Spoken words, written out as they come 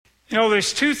You know,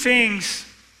 there's two things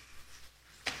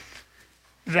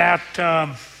that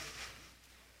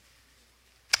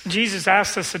Jesus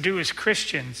asked us to do as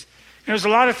Christians. There's a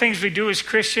lot of things we do as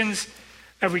Christians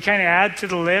that we kind of add to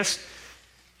the list.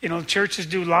 You know, churches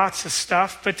do lots of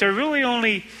stuff, but there are really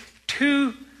only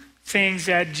two things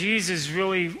that Jesus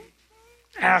really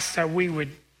asked that we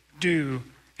would do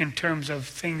in terms of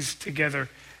things together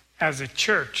as a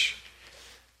church.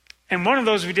 And one of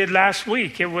those we did last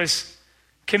week. It was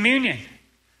communion,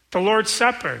 the Lord's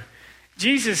Supper.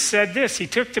 Jesus said this. He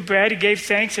took the bread, he gave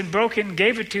thanks and broke it and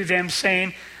gave it to them,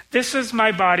 saying, "This is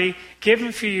my body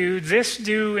given for you. This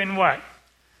do in what?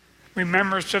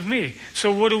 Remembrance of me."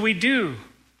 So what do we do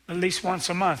at least once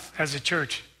a month as a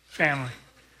church family?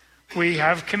 We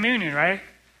have communion, right?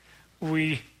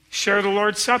 We share the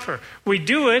Lord's Supper. We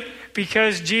do it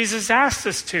because Jesus asked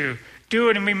us to. Do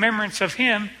it in remembrance of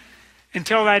him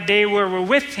until that day where we're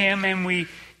with him and we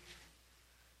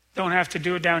don't have to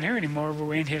do it down here anymore.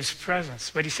 We're in his presence.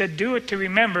 But he said, do it to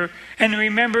remember, and to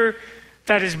remember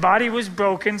that his body was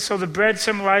broken. So the bread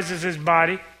symbolizes his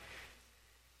body,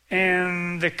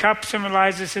 and the cup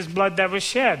symbolizes his blood that was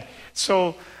shed.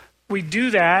 So we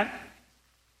do that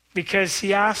because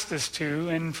he asked us to.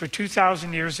 And for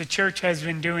 2,000 years, the church has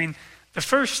been doing the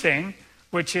first thing,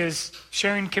 which is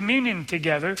sharing communion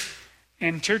together.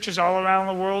 And churches all around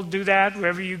the world do that.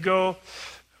 Wherever you go,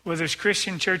 where there's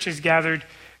Christian churches gathered,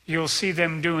 you'll see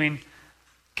them doing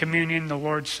communion, the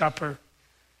Lord's Supper.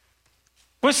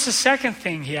 What's the second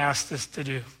thing he asked us to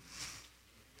do?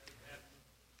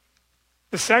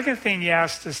 The second thing he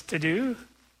asked us to do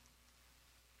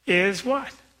is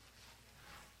what?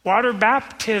 Water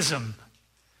baptism.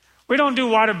 We don't do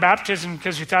water baptism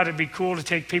because we thought it'd be cool to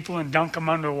take people and dunk them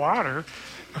under water.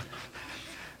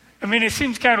 I mean, it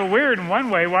seems kind of weird in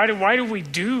one way. Why do we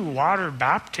do water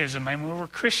baptism? I mean, we're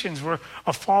Christians. We're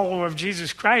a follower of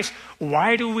Jesus Christ.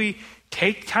 Why do we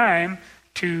take time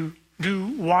to do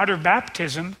water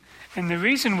baptism? And the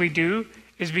reason we do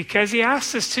is because he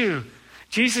asked us to.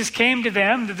 Jesus came to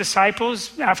them, the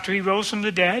disciples, after he rose from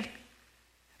the dead.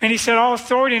 And he said, all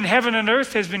authority in heaven and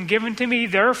earth has been given to me.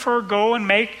 Therefore, go and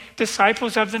make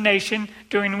disciples of the nation,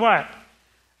 doing what?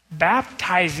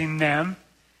 Baptizing them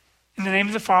in the name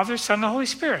of the Father, Son, and the Holy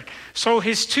Spirit. So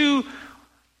his two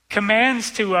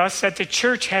commands to us that the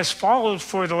church has followed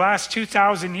for the last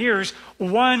 2,000 years,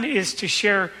 one is to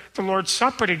share the Lord's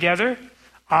Supper together,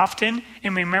 often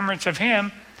in remembrance of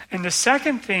him. And the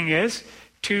second thing is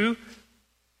to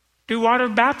do water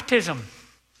baptism,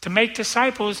 to make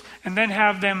disciples and then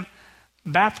have them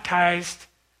baptized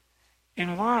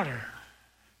in water.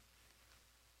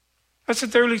 That's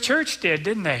what the early church did,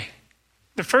 didn't they?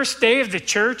 The first day of the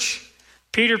church,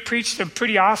 Peter preached a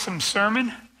pretty awesome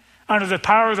sermon under the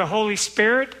power of the Holy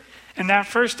Spirit. And that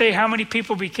first day, how many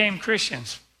people became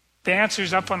Christians? The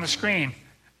answer's up on the screen.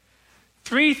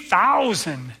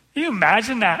 3,000. Can you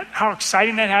imagine that? How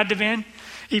exciting that had to be?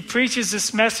 He preaches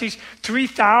this message.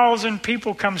 3,000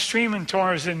 people come streaming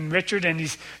towards him, Richard, and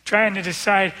he's trying to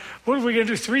decide, what are we going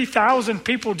to do? 3,000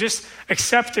 people just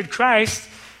accepted Christ.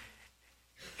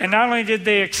 And not only did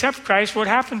they accept Christ, what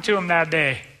happened to them that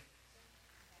day?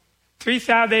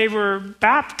 3,000, they were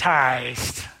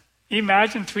baptized. You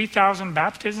imagine 3,000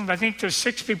 baptisms? I think there's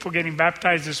 6 people getting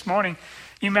baptized this morning.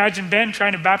 You imagine Ben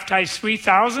trying to baptize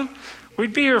 3,000?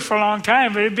 We'd be here for a long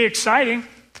time, but it'd be exciting.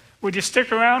 Would you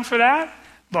stick around for that?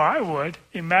 Well, I would.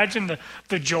 Imagine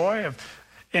the joy of,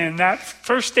 and that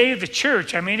first day of the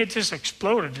church, I mean, it just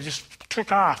exploded. It just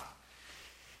took off.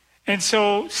 And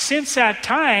so since that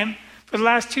time, for the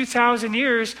last 2,000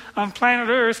 years on planet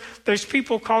Earth, there's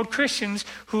people called Christians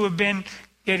who have been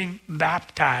getting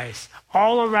baptized.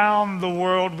 All around the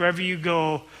world, wherever you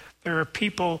go, there are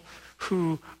people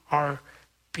who are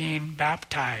being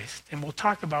baptized. And we'll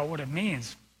talk about what it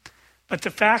means. But the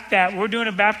fact that we're doing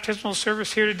a baptismal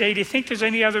service here today, do you think there's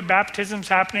any other baptisms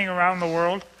happening around the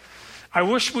world? I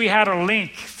wish we had a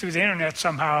link through the internet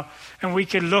somehow and we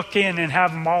could look in and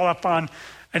have them all up on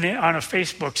a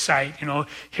Facebook site. You know,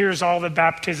 here's all the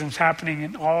baptisms happening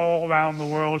in all around the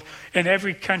world, in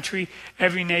every country,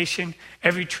 every nation,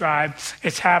 every tribe.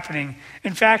 It's happening.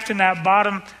 In fact, in that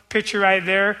bottom picture right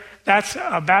there, that's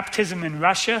a baptism in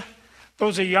Russia.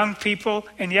 Those are young people,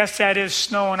 and yes, that is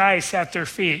snow and ice at their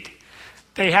feet.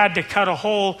 They had to cut a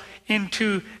hole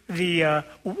into the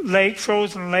lake,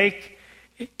 frozen lake,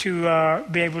 to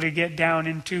be able to get down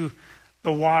into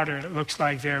the water, it looks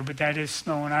like there, but that is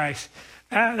snow and ice.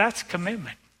 That's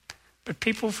commitment. But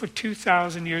people for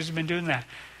 2,000 years have been doing that.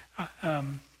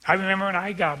 I remember when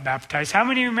I got baptized. How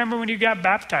many remember when you got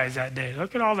baptized that day?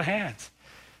 Look at all the hands.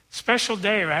 Special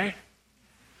day, right?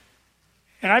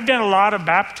 And I've done a lot of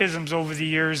baptisms over the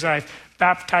years. I've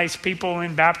baptized people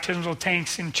in baptismal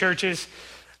tanks in churches.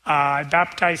 I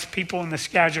baptized people in the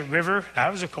Skagit River.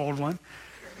 That was a cold one.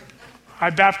 I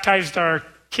baptized our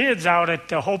kids out at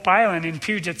Hope Island in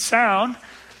Puget Sound.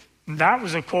 That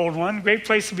was a cold one. Great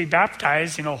place to be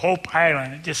baptized, Hope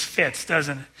Island. It just fits,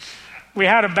 doesn't it? We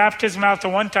had a baptism out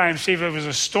there one time, Steve. It was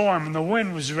a storm and the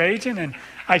wind was raging. And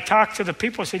I talked to the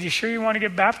people. I said, you sure you want to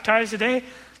get baptized today?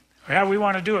 Yeah, we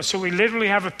want to do it. So we literally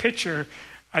have a picture.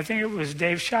 I think it was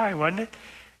Dave Shy, wasn't it?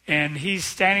 And he's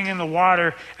standing in the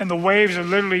water and the waves are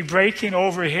literally breaking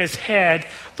over his head.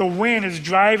 The wind is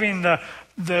driving the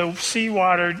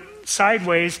seawater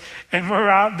sideways, and we're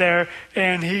out there,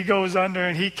 and he goes under,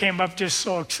 and he came up just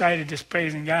so excited, just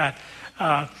praising God.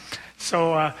 And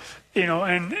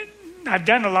I've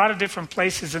done a lot of different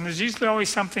places, and there's usually always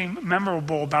something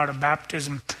memorable about a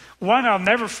baptism. One I'll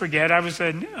never forget, I was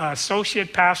an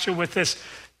associate pastor with this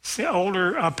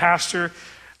older pastor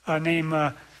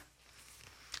named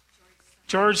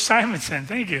George Simonson.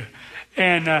 Thank you.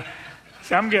 And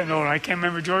I'm getting older. I can't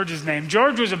remember George's name.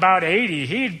 George was about 80.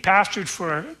 He had pastored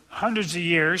for hundreds of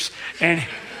years, and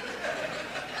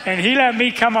he let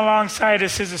me come alongside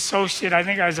as his associate. I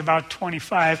think I was about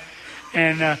 25,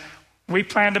 and we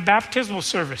planned a baptismal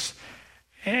service.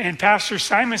 And Pastor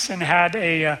Simonson had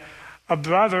a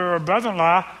brother or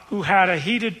brother-in-law who had a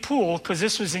heated pool, because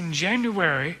this was in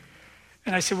January.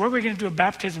 And I said, where are we going to do a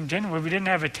baptism in January? We didn't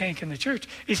have a tank in the church.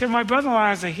 He said, my brother-in-law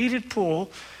has a heated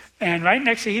pool, and right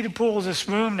next to the heated pool is this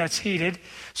room that's heated,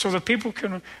 so the people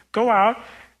can go out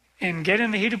and get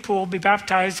in the heated pool, be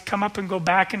baptized, come up and go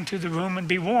back into the room and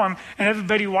be warm, and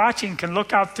everybody watching can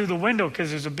look out through the window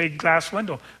because there's a big glass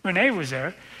window. Renee was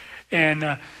there.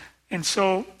 And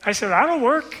so I said, that'll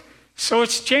work. So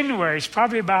it's January. It's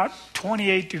probably about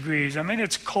 28 degrees. I mean,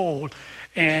 it's cold.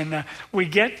 And we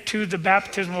get to the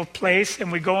baptismal place,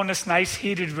 and we go in this nice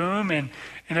heated room, and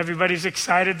everybody's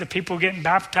excited. The people getting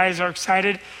baptized are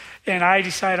excited. And I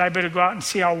decide I better go out and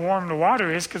see how warm the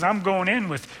water is, because I'm going in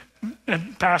with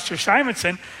Pastor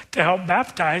Simonson to help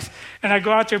baptize. And I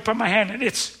go out there, put my hand in,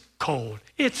 it's cold.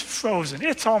 It's frozen.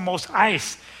 It's almost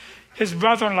ice. His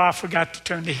brother-in-law forgot to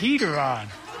turn the heater on.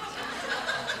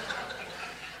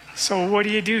 So what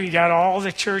do? You got all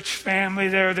the church family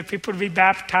there, the people to be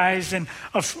baptized, and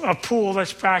a pool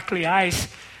that's practically ice.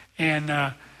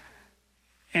 And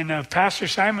Pastor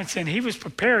Simonson, he was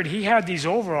prepared. He had these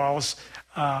overalls,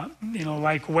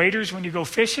 like waders when you go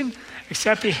fishing,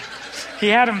 except he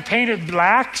had them painted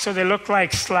black so they looked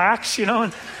like slacks,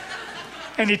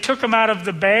 And he took them out of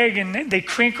the bag, and they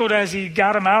crinkled as he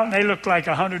got them out, and they looked like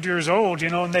 100 years old,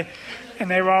 and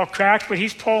they were all cracked. But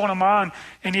he's pulling them on,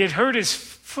 and he had hurt his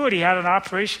foot. He had an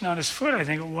operation on his foot, I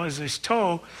think it was his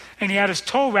toe, and he had his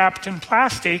toe wrapped in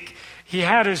plastic. He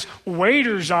had his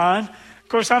waders on. Of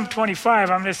course, I'm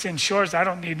 25. I'm just in shorts. I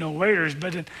don't need no waders.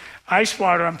 But in ice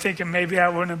water, I'm thinking maybe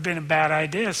that wouldn't have been a bad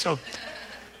idea. So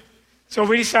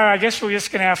we decided, I guess we're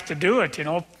just going to have to do it.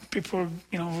 People,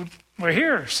 we're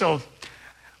here. So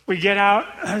we get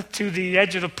out to the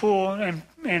edge of the pool,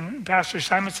 and Pastor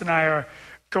Simonson and I are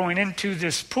going into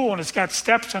this pool, and it's got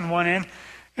steps on one end,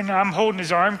 and I'm holding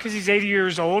his arm because he's 80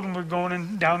 years old, and we're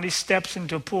going down these steps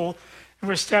into a pool, and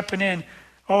we're stepping in.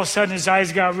 All of a sudden, his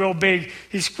eyes got real big.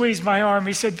 He squeezed my arm.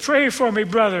 He said, "Pray for me,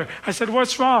 brother." I said,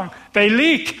 "What's wrong?" "They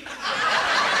leak."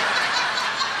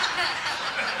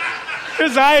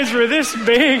 His eyes were this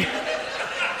big.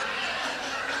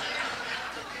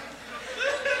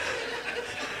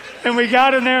 And we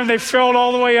got in there, and they filled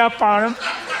all the way up on him.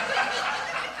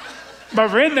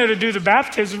 But we're in there to do the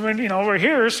baptism, and we're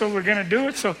here, so we're going to do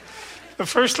it. So the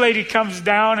first lady comes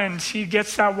down, and she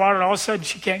gets that water, and all of a sudden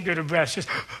she can't get her breath. Just,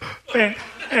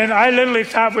 and I literally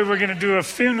thought we were going to do a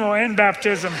funeral and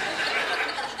baptism,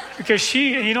 because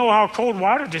you know how cold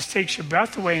water just takes your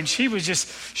breath away, and she was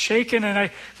just shaking, and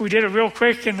we did it real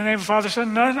quick in the name of the Father,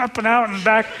 Son, and up and out and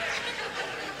back,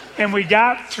 and we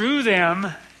got through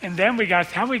them. And then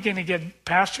how are we going to get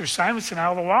Pastor Simonson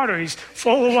out of the water? He's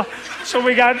full of water. So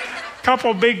we got a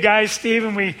couple big guys, Steve,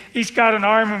 and each got an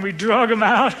arm, and we drug him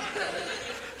out.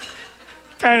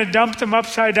 Kind of dumped him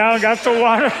upside down, got the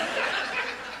water.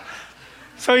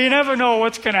 So you never know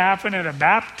what's going to happen at a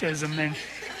baptism.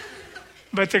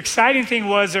 But the exciting thing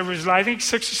was, there was, I think,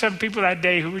 6 or 7 people that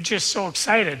day who were just so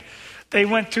excited. They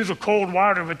went through the cold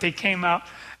water, but they came out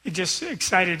just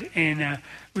excited and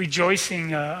rejoicing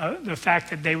the fact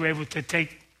that they were able to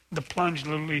take the plunge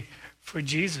literally for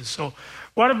Jesus. So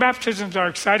water baptisms are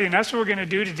exciting. That's what we're going to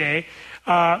do today.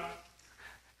 Let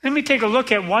me take a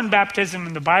look at one baptism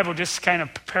in the Bible just to kind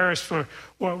of prepare us for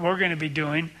what we're going to be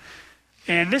doing.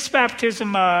 And this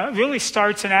baptism really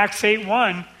starts in Acts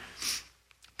 8:1.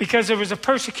 because there was a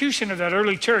persecution of that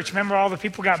early church. Remember, all the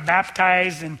people got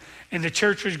baptized and the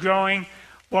church was growing.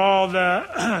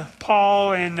 Well,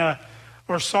 Paul and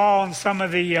or Saul and some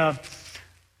of the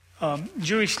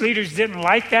Jewish leaders didn't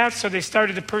like that, so they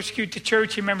started to persecute the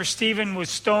church. You remember Stephen was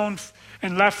stoned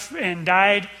and left and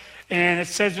died. And it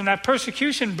says when that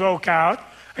persecution broke out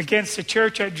against the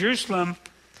church at Jerusalem,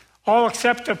 all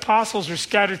except the apostles were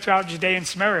scattered throughout Judea and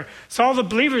Samaria. So all the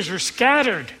believers were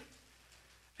scattered.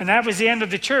 And that was the end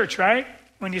of the church, right?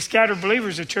 When you scatter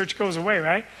believers, the church goes away,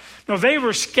 right? No, they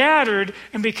were scattered,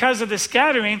 and because of the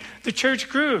scattering, the church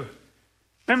grew.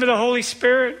 Remember, the Holy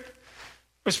Spirit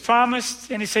was promised,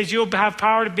 and he says, you'll have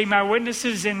power to be my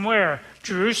witnesses in where?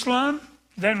 Jerusalem,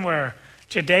 then where?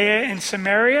 Judea and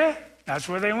Samaria. That's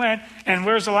where they went. And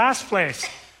where's the last place?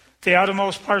 The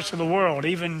outermost parts of the world,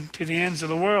 even to the ends of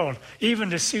the world,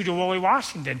 even to Cedarwoolley,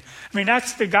 Washington. I mean,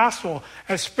 that's the gospel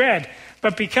has spread.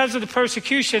 But because of the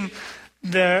persecution,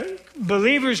 the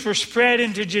believers were spread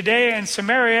into Judea and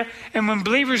Samaria. And when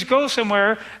believers go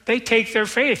somewhere, they take their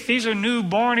faith. These are new,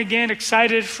 born again,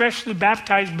 excited, freshly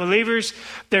baptized believers.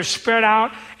 They're spread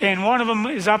out, and one of them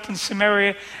is up in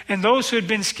Samaria. And those who had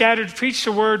been scattered preached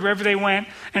the word wherever they went.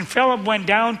 And Philip went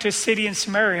down to a city in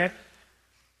Samaria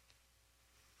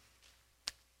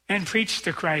and preached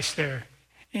the Christ there.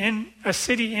 In a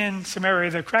city in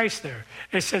Samaria, the Christ there.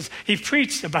 It says he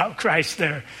preached about Christ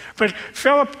there. But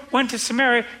Philip went to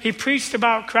Samaria. He preached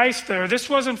about Christ there. This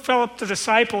wasn't Philip the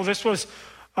disciple. This was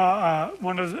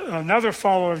another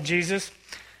follower of Jesus.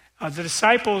 The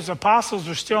disciples, apostles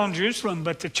were still in Jerusalem,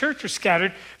 but the church was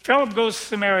scattered. Philip goes to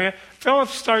Samaria. Philip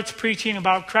starts preaching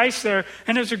about Christ there,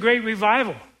 and there's a great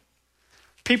revival.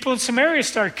 People in Samaria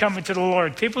start coming to the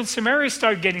Lord. People in Samaria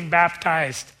start getting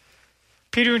baptized.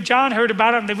 Peter and John heard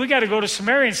about it, and they said, we got to go to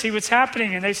Samaria and see what's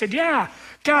happening. And they said, yeah,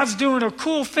 God's doing a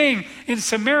cool thing in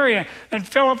Samaria. And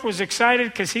Philip was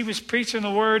excited because he was preaching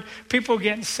the word, people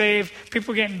getting saved,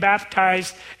 people getting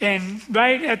baptized. And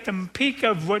right at the peak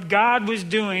of what God was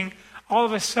doing, all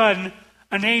of a sudden,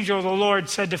 an angel of the Lord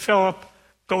said to Philip,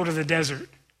 go to the desert.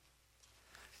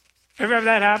 Ever have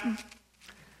that happen?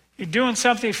 You're doing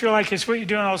something, you feel like it's what you're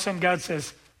doing, all of a sudden God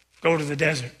says, go to the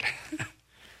desert.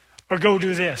 Or go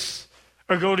do this.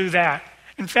 Or go do that.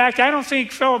 In fact, I don't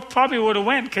think Philip probably would have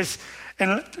went because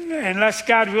unless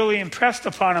God really impressed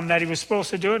upon him that he was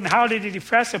supposed to do it. And how did he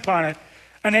impress upon it?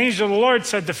 An angel of the Lord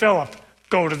said to Philip,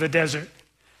 go to the desert.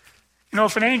 You know,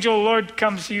 if an angel of the Lord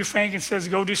comes to you, Frank, and says,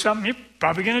 go do something, you're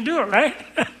probably going to do it, right?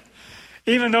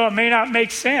 Even though it may not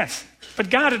make sense. But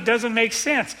God, it doesn't make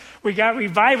sense. We got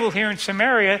revival here in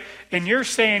Samaria, and you're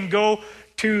saying go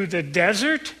to the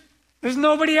desert? There's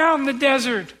nobody out in the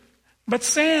desert but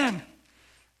sand.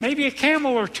 Maybe a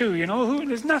camel or two,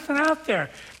 there's nothing out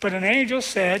there. But an angel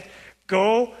said,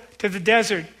 go to the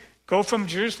desert. Go from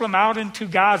Jerusalem out into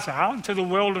Gaza, out into the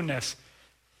wilderness.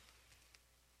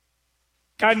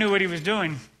 God knew what he was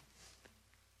doing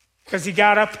because he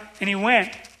got up and he went.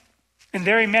 And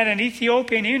there he met an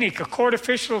Ethiopian eunuch, a court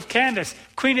official of Candace,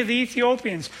 queen of the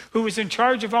Ethiopians, who was in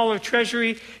charge of all her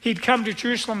treasury. He'd come to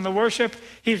Jerusalem to worship.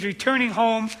 He was returning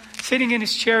home, sitting in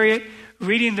his chariot,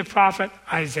 reading the prophet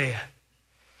Isaiah.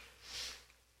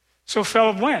 So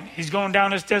Philip went. He's going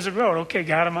down this desert road. Okay,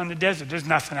 got him on the desert. There's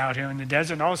nothing out here in the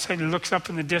desert. And all of a sudden he looks up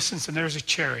in the distance and there's a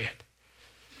chariot.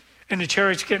 And the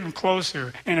chariot's getting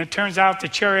closer. And it turns out the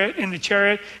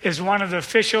chariot is one of the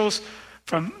officials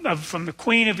from the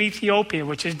queen of Ethiopia,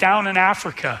 which is down in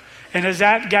Africa. And as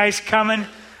that guy's coming,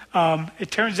 it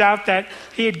turns out that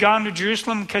he had gone to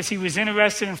Jerusalem because he was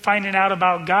interested in finding out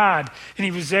about God. And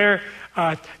he was there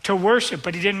to worship,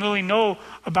 but he didn't really know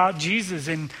about Jesus.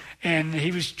 And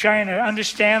he was trying to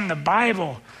understand the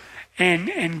Bible.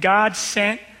 And God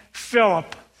sent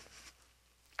Philip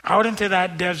out into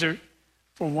that desert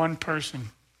for one person.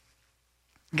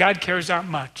 God cares that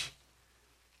much.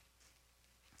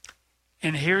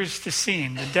 And here's the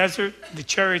scene. The desert, the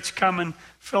chariot's coming,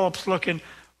 Philip's looking,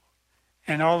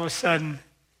 and all of a sudden,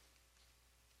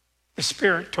 the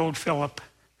Spirit told Philip,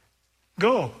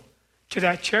 go to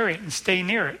that chariot and stay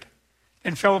near it.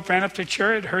 And Philip ran up to the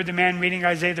chariot, heard the man reading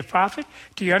Isaiah the prophet.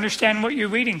 Do you understand what you're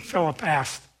reading? Philip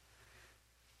asked.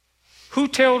 Who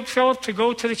told Philip to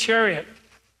go to the chariot?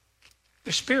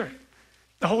 The Spirit,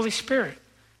 the Holy Spirit.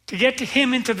 To get to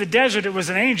him into the desert, it was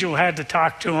an angel who had to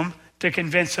talk to him to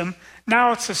convince him.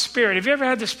 Now it's the Spirit. Have you ever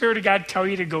had the Spirit of God tell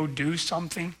you to go do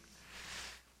something?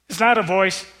 It's not a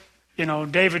voice,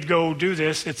 David, go do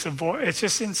this. It's a voice. It's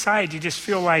just inside. You just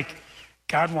feel like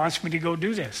God wants me to go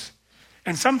do this.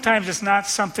 And sometimes it's not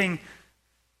something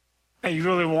that you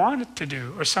really want it to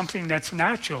do or something that's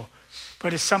natural,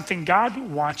 but it's something God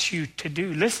wants you to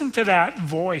do. Listen to that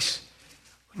voice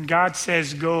When God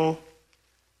says go,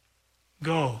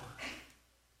 go.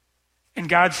 And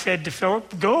God said to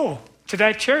Philip, go to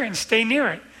that chariot and stay near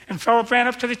it. And Philip ran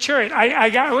up to the chariot.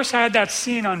 I wish I had that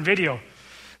scene on video.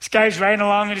 This guy's riding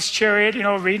along in his chariot,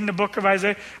 reading the book of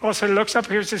Isaiah. All of a sudden he looks up,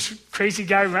 here's this crazy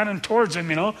guy running towards him,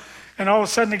 And all of a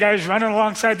sudden the guy's running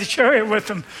alongside the chariot with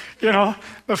him,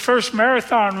 The first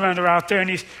marathon runner out there, and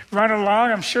he's running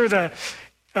along. I'm sure the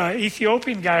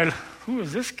Ethiopian guy, who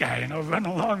is this guy,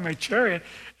 running along my chariot,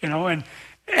 And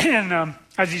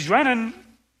as he's running,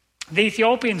 the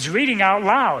Ethiopian's reading out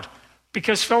loud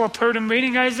because Philip heard him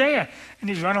reading Isaiah. And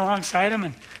he's running alongside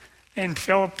him, and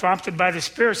Philip, prompted by the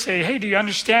Spirit, say, hey, do you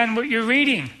understand what you're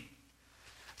reading?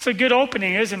 It's a good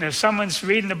opening, isn't it? If someone's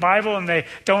reading the Bible and they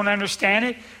don't understand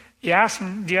it, you ask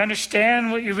them, do you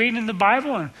understand what you're reading in the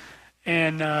Bible?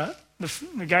 And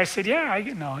the guy said, yeah.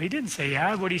 No, he didn't say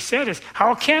yeah. What he said is,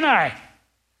 how can I?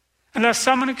 Unless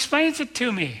someone explains it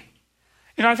to me.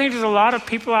 I think there's a lot of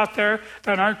people out there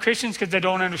that aren't Christians because they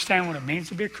don't understand what it means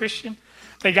to be a Christian.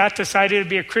 They got this idea to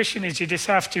be a Christian is you just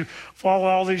have to follow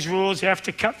all these rules. You have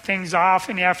to cut things off,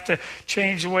 and you have to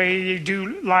change the way you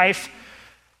do life.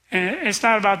 And it's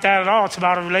not about that at all. It's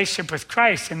about a relationship with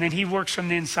Christ, and then he works from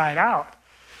the inside out.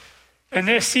 And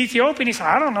this Ethiopian, he said,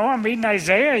 I don't know, I'm reading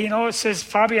Isaiah. It says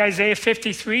probably Isaiah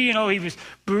 53, he was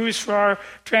bruised for our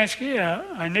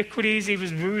iniquities. He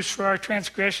was bruised for our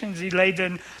transgressions. He laid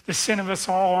the sin of us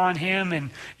all on him.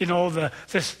 And, the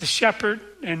shepherd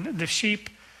and the sheep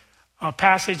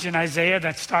passage in Isaiah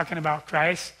that's talking about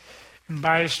Christ. And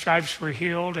by his stripes we're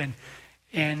healed. And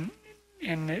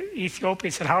the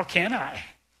Ethiopian said, how can I?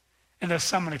 Unless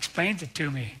someone explains it to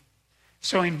me.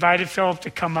 So he invited Philip to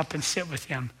come up and sit with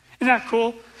him. Isn't that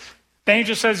cool? The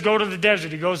angel says, go to the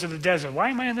desert. He goes to the desert. Why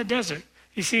am I in the desert?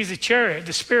 He sees a chariot.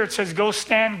 The Spirit says, go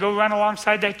run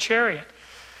alongside that chariot.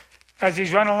 As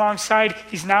he's running alongside,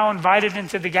 he's now invited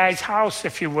into the guy's house,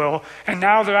 if you will. And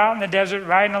now they're out in the desert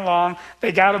riding along.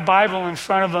 They got a Bible in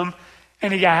front of them.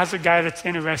 And he has a guy that's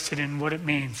interested in what it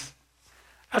means.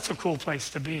 That's a cool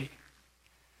place to be.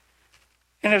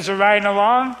 And as they're riding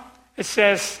along, it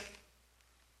says,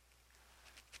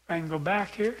 if I can go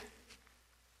back here.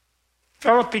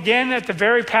 Philip began at the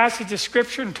very passage of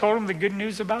Scripture and told him the good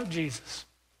news about Jesus.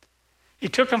 He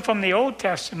took him from the Old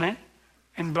Testament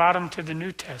and brought him to the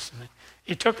New Testament.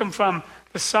 He took him from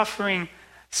the suffering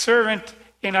servant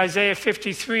in Isaiah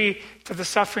 53 to the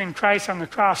suffering Christ on the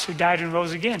cross who died and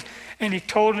rose again. And he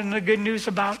told him the good news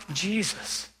about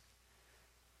Jesus.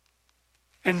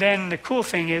 And then the cool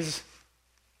thing is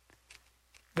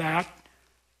that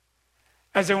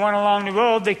as they went along the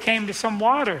road, they came to some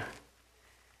water.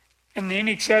 And the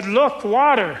eunuch said, look,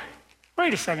 water.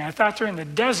 Wait a second, I thought they're in the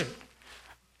desert.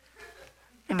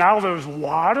 And now there's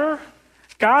water?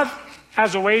 God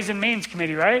has a Ways and Means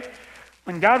Committee, right?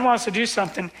 When God wants to do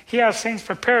something, he has things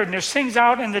prepared. And there's things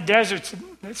out in the deserts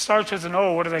that starts with an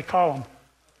O. What do they call them?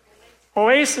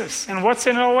 Oasis. And what's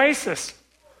in an oasis?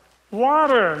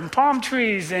 Water and palm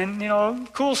trees and,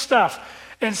 cool stuff.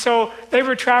 And so they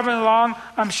were traveling along.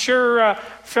 I'm sure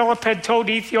Philip had told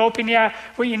the Ethiopian,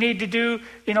 what you need to do,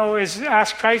 is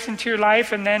ask Christ into your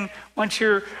life. And then once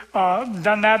you're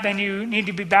done that, then you need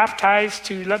to be baptized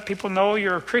to let people know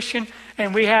you're a Christian.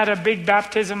 And we had a big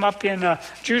baptism up in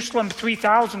Jerusalem,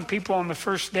 3,000 people on the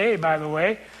first day, by the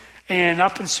way, and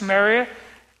up in Samaria.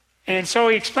 And so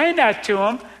he explained that to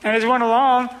them. And as they went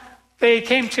along, they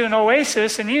came to an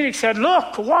oasis, and the eunuch said,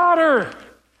 look, water.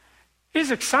 He's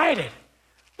excited.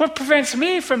 What prevents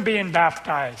me from being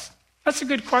baptized? That's a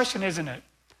good question, isn't it?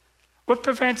 What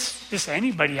prevents just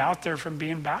anybody out there from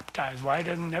being baptized? Why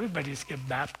doesn't everybody just get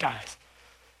baptized?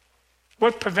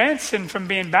 What prevents him from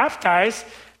being baptized?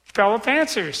 Philip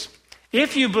answers,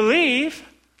 if you believe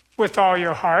with all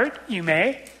your heart, you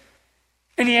may.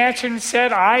 And he answered and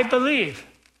said, I believe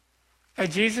that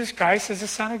Jesus Christ is the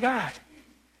Son of God.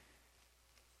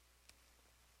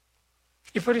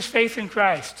 He put his faith in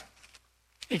Christ.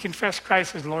 He confessed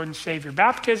Christ as Lord and Savior.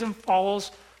 Baptism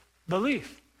follows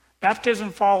belief. Baptism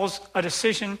follows a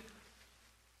decision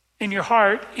in your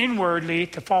heart, inwardly,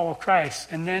 to follow Christ.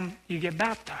 And then you get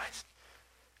baptized.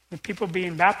 The people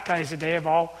being baptized today have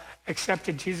all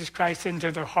accepted Jesus Christ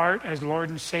into their heart as Lord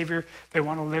and Savior. They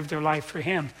want to live their life for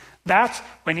him. That's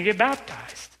when you get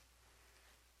baptized.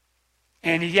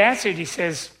 And he answered, he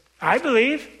says, I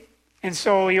believe. And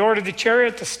so he ordered the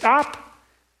chariot to stop.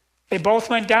 They both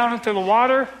went down into the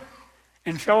water,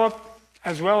 and Philip,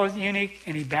 as well as the eunuch,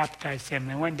 and he baptized him.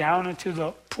 They went down into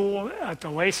the pool at the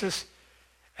oasis,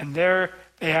 and there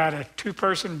they had a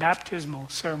 2-person baptismal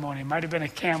ceremony. It might have been a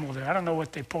camel there. I don't know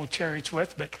what they pulled chariots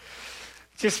with, but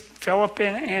just Philip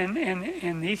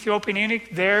and the Ethiopian eunuch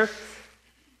there.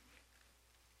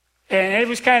 And it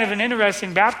was kind of an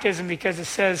interesting baptism because it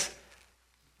says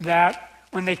that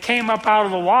when they came up out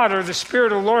of the water, the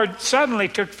Spirit of the Lord suddenly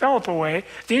took Philip away.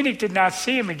 The eunuch did not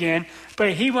see him again,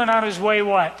 but he went on his way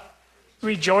what?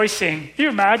 Rejoicing. Can you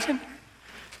imagine?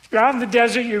 You're out in the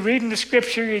desert, you're reading the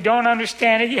scripture, you don't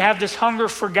understand it, you have this hunger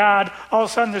for God. All of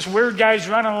a sudden, this weird guy's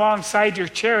running alongside your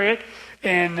chariot,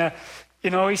 and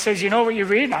he says, you know what you're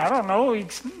reading? I don't know,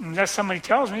 unless somebody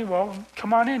tells me. Well,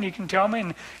 come on in, you can tell me.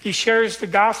 And he shares the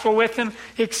gospel with him.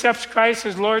 He accepts Christ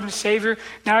as Lord and Savior.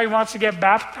 Now he wants to get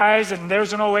baptized, and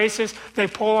there's an oasis. They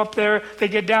pull up there, they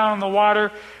get down in the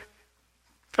water.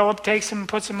 Philip takes him,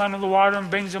 puts him under the water, and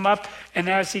brings him up. And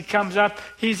as he comes up,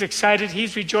 he's excited,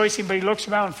 he's rejoicing, but he looks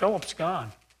around, and Philip's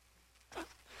gone.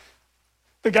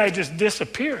 The guy just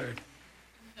disappeared.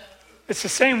 It's the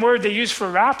same word they use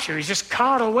for rapture. He's just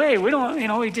caught away.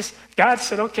 God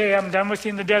said, okay, I'm done with you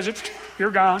in the desert.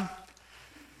 You're gone.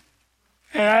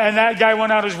 And that guy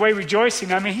went out his way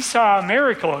rejoicing. I mean, he saw a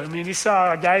miracle. I mean, he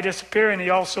saw a guy disappear, and he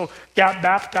also got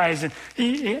baptized. And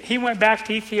he went back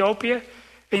to Ethiopia.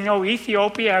 And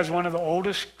Ethiopia has one of the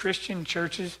oldest Christian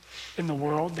churches in the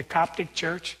world, the Coptic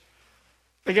Church.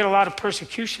 They get a lot of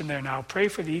persecution there now. Pray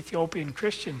for the Ethiopian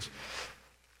Christians.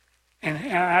 And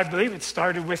I believe it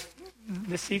started with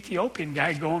this Ethiopian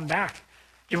guy going back.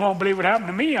 You won't believe what happened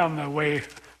to me on the way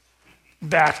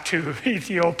back to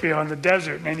Ethiopia on the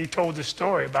desert. And he told the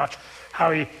story about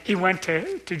how he went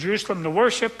to Jerusalem to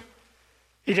worship.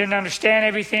 He didn't understand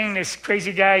everything. This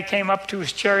crazy guy came up to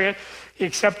his chariot. He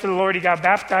accepted the Lord. He got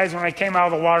baptized. When I came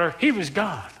out of the water, he was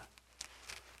gone.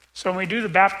 So when we do the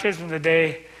baptism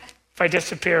today, if I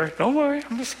disappear, don't worry.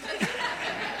 I'm just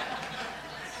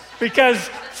because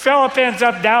Philip ends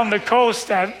up down the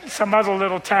coast at some other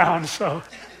little town. So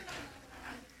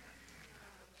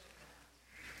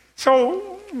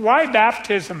why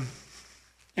baptism?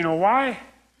 Why?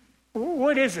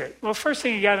 What is it? Well, first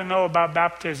thing you got to know about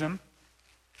baptism,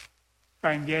 if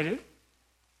I can get it,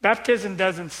 baptism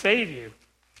doesn't save you.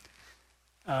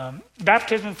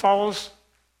 Baptism follows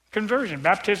conversion.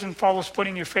 Baptism follows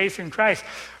putting your faith in Christ.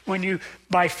 When you,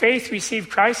 by faith, receive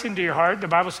Christ into your heart, the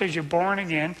Bible says you're born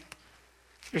again.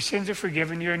 Your sins are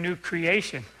forgiven. You're a new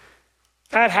creation.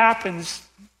 That happens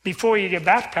before you get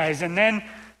baptized. And then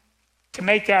to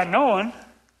make that known,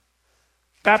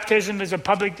 baptism is a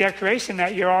public declaration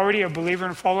that you're already a believer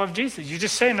and follower of Jesus. You're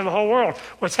just saying to the whole world,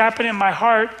 what's happened in my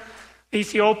heart, the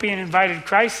Ethiopian invited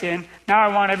Christ in. Now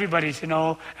I want everybody to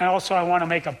know. And also I want to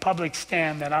make a public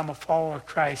stand that I'm a follower of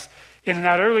Christ. In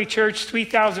that early church,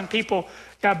 3,000 people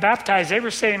got baptized. They were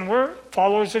saying, we're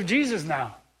followers of Jesus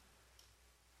now.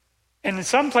 And in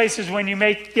some places, when you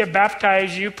get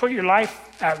baptized, you put your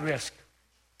life at risk.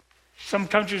 Some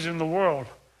countries in the world,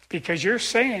 because you're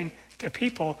saying to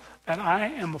people that I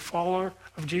am a follower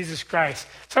of Jesus Christ.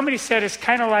 Somebody said it's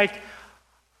kind of like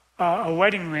a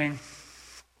wedding ring.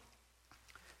 If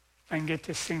I can get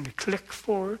this thing to click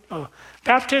forward.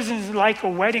 Baptism is like a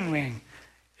wedding ring.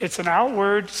 It's an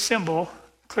outward symbol.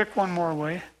 Click one more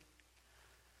way.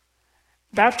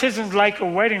 Baptism is like a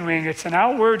wedding ring. It's an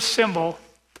outward symbol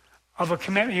of a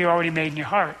commitment you already made in your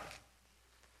heart.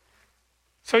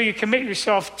 So you commit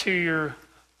yourself to your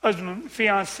husband,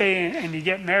 fiance, and you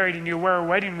get married and you wear a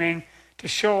wedding ring to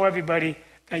show everybody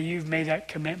that you've made that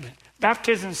commitment.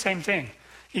 Baptism is the same thing.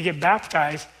 You get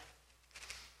baptized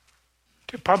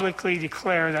to publicly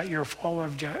declare that you're a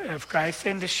follower of Christ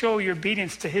and to show your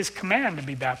obedience to his command to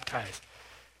be baptized.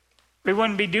 We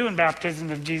wouldn't be doing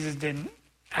baptism if Jesus didn't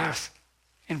ask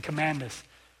and command us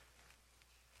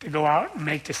to go out and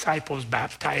make disciples,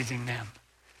 baptizing them.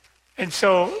 And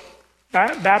so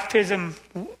baptism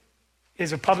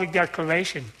is a public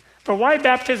declaration. But why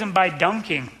baptism by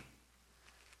dunking?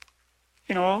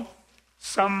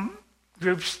 Some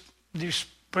groups do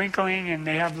sprinkling and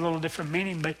they have a little different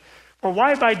meaning, but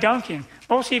why by dunking?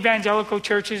 Most evangelical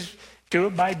churches do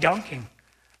it by dunking.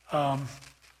 Why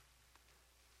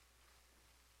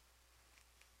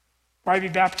be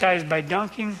baptized by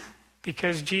dunking?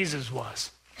 Because Jesus was.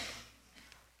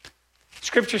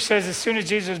 Scripture says as soon as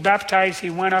Jesus was baptized, he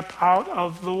went up out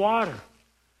of the water.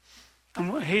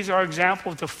 And he's our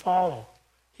example to follow.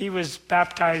 He was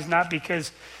baptized not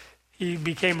because he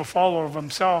became a follower of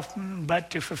himself, but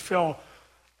to fulfill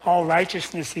all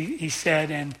righteousness, he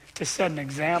said, and to set an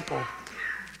example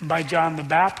by John the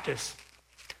Baptist.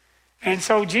 And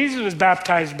so Jesus was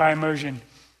baptized by immersion.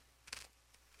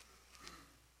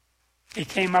 He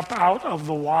came up out of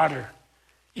the water.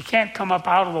 You can't come up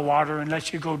out of the water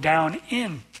unless you go down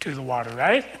into the water,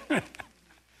 right?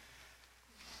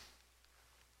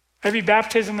 Every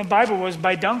baptism in the Bible was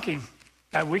by dunking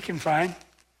that we can find.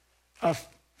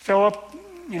 Philip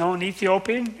an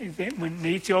Ethiopian, when the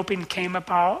Ethiopian came up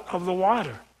out of the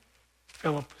water,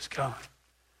 Philip was gone.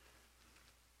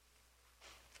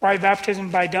 Why baptism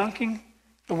by dunking?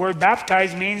 The word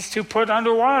baptize means to put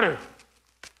under water.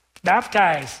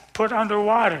 Baptize, put under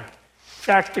water. In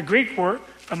fact,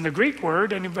 from the Greek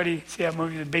word, anybody see that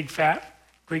movie, The Big Fat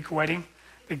Greek Wedding?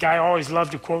 The guy always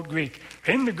loved to quote Greek.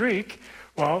 In the Greek,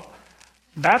 well,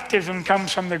 baptism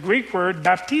comes from the Greek word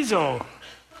baptizo,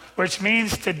 which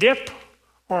means to dip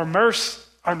or immerse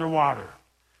underwater.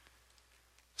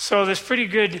 So there's pretty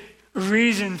good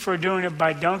reason for doing it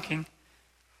by dunking.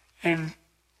 And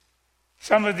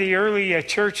some of the early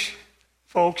church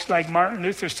folks like Martin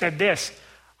Luther said this: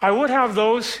 I would have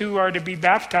those who are to be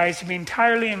baptized to be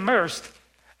entirely immersed,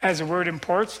 as the word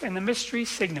imports and the mystery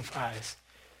signifies.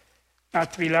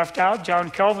 Not to be left out,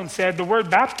 John Calvin said, the word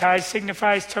baptize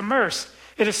signifies to immerse.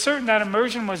 It is certain that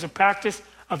immersion was a practice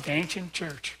of the ancient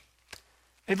church.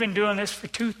 They've been doing this for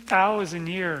 2,000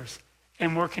 years,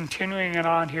 and we're continuing it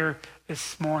on here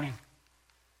this morning.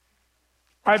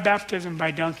 Why baptism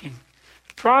by dunking?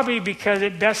 Probably because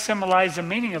it best symbolizes the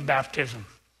meaning of baptism.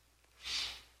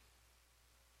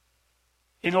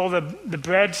 The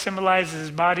bread symbolizes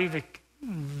his body,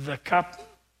 the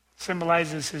cup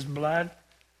symbolizes his blood.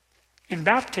 In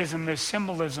baptism, there's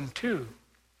symbolism too.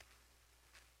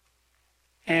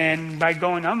 And by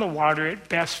going on the water, it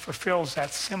best fulfills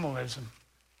that symbolism.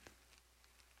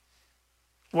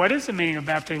 What is the meaning of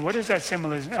baptism? What is that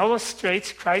symbolism? It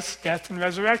illustrates Christ's death and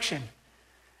resurrection.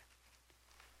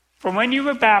 For when you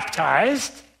were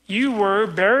baptized, you were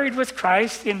buried with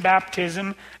Christ in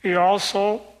baptism.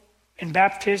 In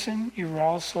baptism, you were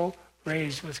also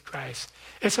raised with Christ.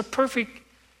 It's a perfect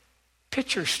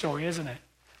picture story, isn't it?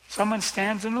 Someone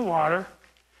stands in the water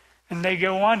and they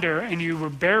go under, and you were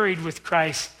buried with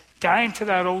Christ, dying to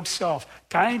that old self,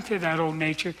 dying to that old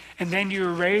nature, and then you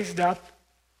were raised up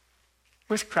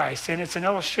with Christ. And it's an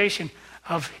illustration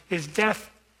of his death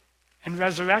and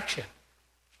resurrection.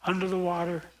 Under the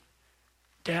water,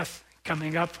 death,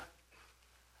 coming up,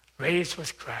 raised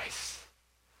with Christ.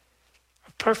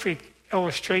 A perfect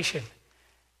illustration.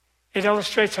 It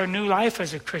illustrates our new life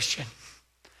as a Christian.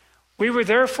 We were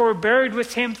therefore buried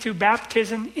with him through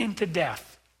baptism into death,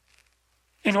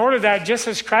 in order that just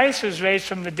as Christ was raised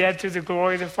from the dead through the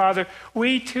glory of the Father,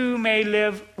 we too may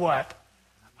live what?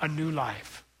 A new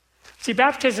life. See,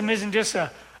 baptism isn't just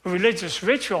a religious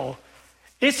ritual.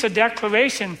 It's a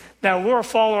declaration that we're a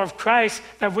follower of Christ,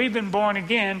 that we've been born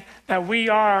again, that we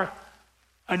are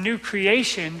a new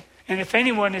creation. And if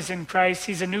anyone is in Christ,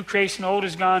 he's a new creation. The old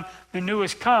is gone, the new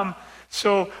has come.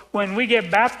 So when we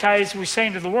get baptized, we're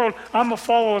saying to the world, I'm a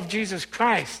follower of Jesus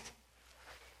Christ.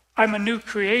 I'm a new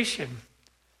creation.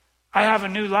 I have a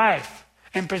new life.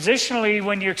 And positionally,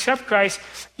 when you accept Christ,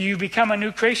 you become a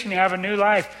new creation. You have a new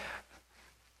life.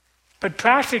 But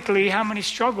practically, how many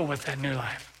struggle with that new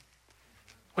life?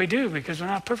 We do, because we're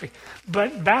not perfect.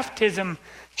 But baptism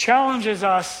challenges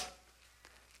us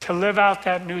to live out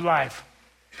that new life.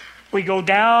 We go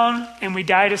down and we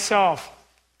die to self.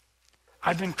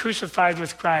 I've been crucified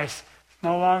with Christ.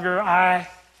 No longer I,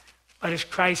 but it's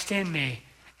Christ in me.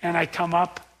 And I come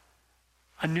up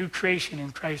a new creation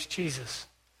in Christ Jesus.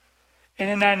 And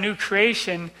in that new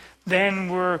creation, then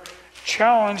we're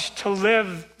challenged to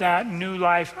live that new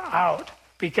life out.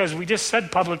 Because we just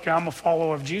said publicly, I'm a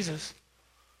follower of Jesus.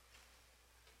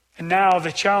 And now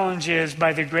the challenge is,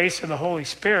 by the grace of the Holy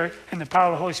Spirit and the power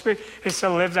of the Holy Spirit, is to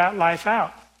live that life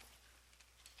out.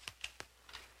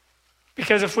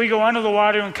 Because if we go under the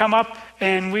water and come up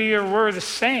and we're the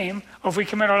same, or if we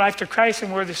commit our life to Christ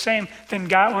and we're the same, then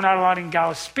we're not allowing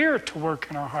God's Spirit to work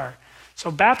in our heart.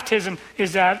 So baptism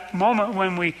is that moment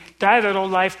when we die that old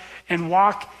life and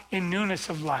walk in newness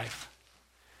of life.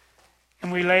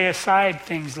 And we lay aside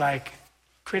things like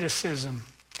criticism.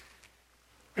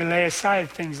 We lay aside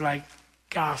things like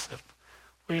gossip.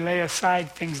 We lay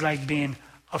aside things like being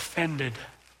offended.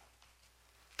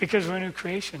 Because we're a new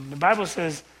creation. The Bible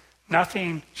says,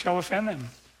 nothing shall offend them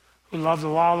who love the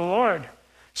law of the Lord.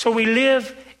 So we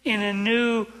live in a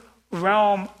new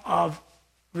realm of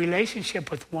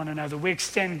relationship with one another. We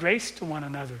extend grace to one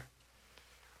another.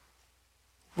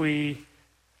 We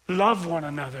love one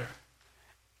another.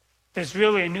 There's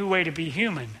really a new way to be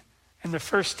human. And the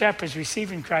first step is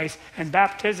receiving Christ. And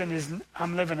baptism is,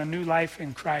 I'm living a new life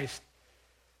in Christ.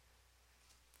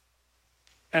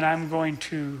 And I'm going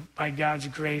to, by God's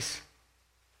grace,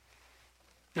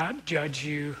 not judge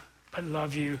you, but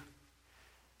love you.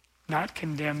 Not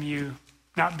condemn you.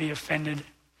 Not be offended.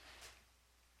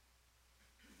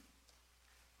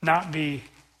 Not be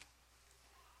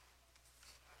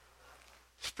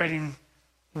spreading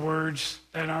words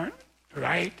that aren't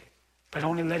right. but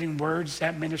only letting words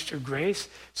that minister grace.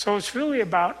 So it's really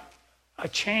about a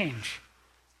change.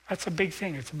 That's a big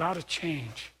thing. It's about a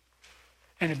change.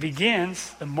 And it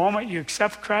begins the moment you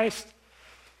accept Christ.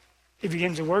 He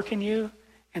begins to work in you,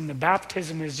 and the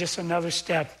baptism is just another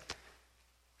step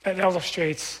that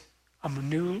illustrates I'm a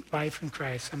new life in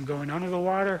Christ. I'm going under the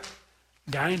water,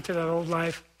 dying to that old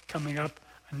life, coming up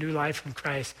a new life in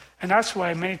Christ. And that's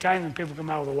why many times when people come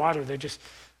out of the water, they're just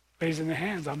raising their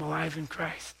hands. I'm alive in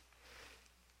Christ.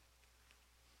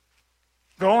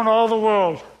 Go in all the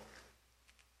world.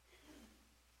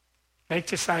 Make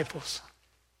disciples.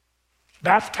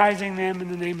 Baptizing them in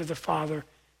the name of the Father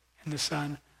and the Son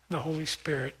and the Holy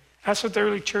Spirit. That's what the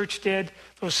early church did.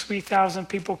 Those 3,000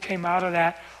 people came out of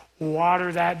that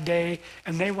water that day,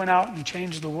 and they went out and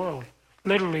changed the world.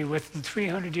 Literally, within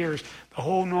 300 years, the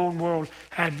whole known world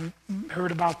had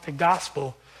heard about the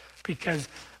gospel because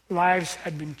lives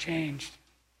had been changed.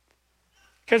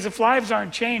 Because if lives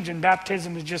aren't changed, then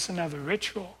baptism is just another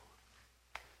ritual.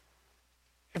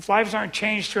 If lives aren't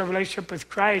changed to a relationship with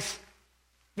Christ,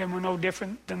 then we're no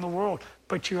different than the world.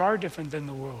 But you are different than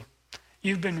the world.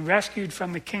 You've been rescued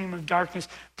from the kingdom of darkness,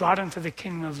 brought into the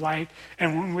kingdom of light.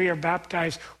 And when we are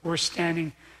baptized, we're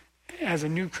standing as a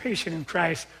new creation in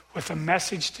Christ with a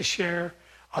message to share,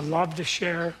 a love to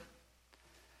share.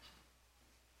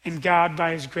 And God,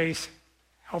 by his grace,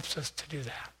 helps us to do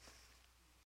that.